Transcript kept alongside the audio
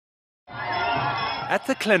At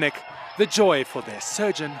the clinic, the joy for their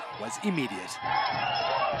surgeon was immediate.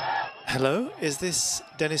 Hello, is this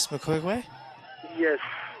Denis Mukwege? Yes.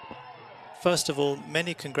 First of all,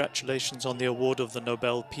 many congratulations on the award of the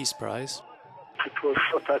Nobel Peace Prize. It was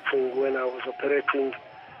so touching when I was operating,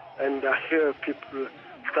 and I hear people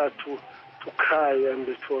start to cry, and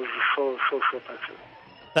it was so touching.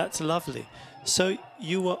 That's lovely. So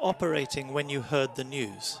you were operating when you heard the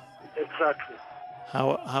news? Exactly.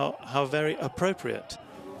 How very appropriate.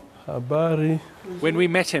 When we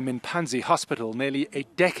met him in Panzi Hospital nearly a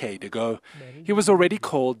decade ago, he was already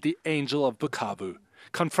called the Angel of Bukavu,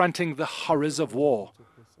 confronting the horrors of war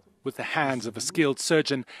with the hands of a skilled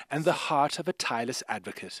surgeon and the heart of a tireless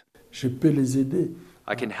advocate.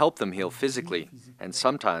 I can help them heal physically, and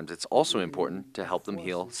sometimes it's also important to help them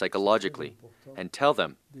heal psychologically and tell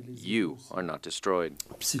them, you are not destroyed.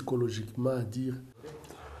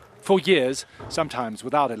 For years, sometimes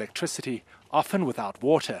without electricity, often without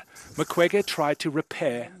water, Mukwege tried to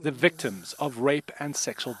repair the victims of rape and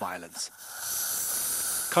sexual violence,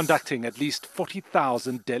 conducting at least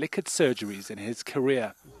 40,000 delicate surgeries in his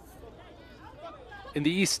career. In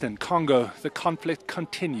the eastern Congo, the conflict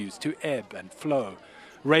continues to ebb and flow.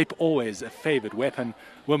 Rape always a favored weapon,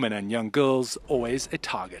 women and young girls always a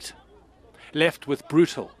target. Left with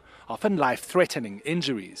brutal, often life-threatening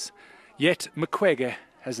injuries, yet Mukwege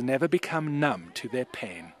has never become numb to their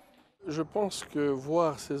pain. To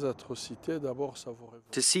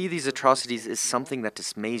see these atrocities is something that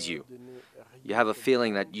dismays you. You have a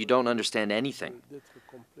feeling that you don't understand anything.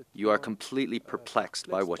 You are completely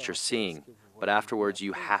perplexed by what you're seeing, but afterwards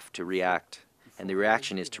you have to react. And the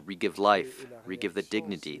reaction is to re-give life, re-give the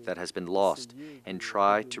dignity that has been lost, and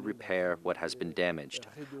try to repair what has been damaged.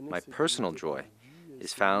 My personal joy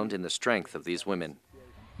is found in the strength of these women.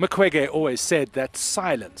 Mukwege always said that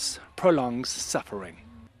silence prolongs suffering.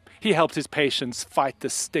 He helped his patients fight the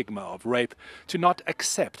stigma of rape, to not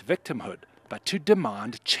accept victimhood, but to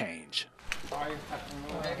demand change.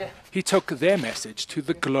 He took their message to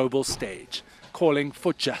the global stage, calling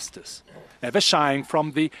for justice, never shying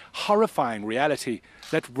from the horrifying reality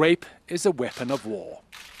that rape is a weapon of war.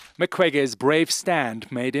 Mukwege's brave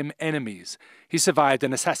stand made him enemies. He survived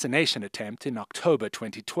an assassination attempt in October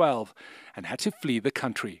 2012 and had to flee the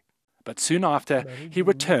country. But soon after, he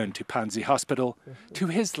returned to Panzi Hospital to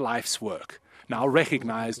his life's work, now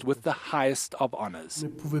recognized with the highest of honors.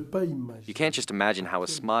 You can't just imagine how a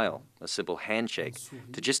smile, a simple handshake,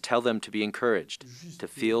 to just tell them to be encouraged, to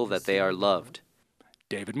feel that they are loved.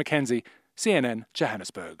 David Mackenzie, CNN,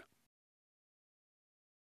 Johannesburg.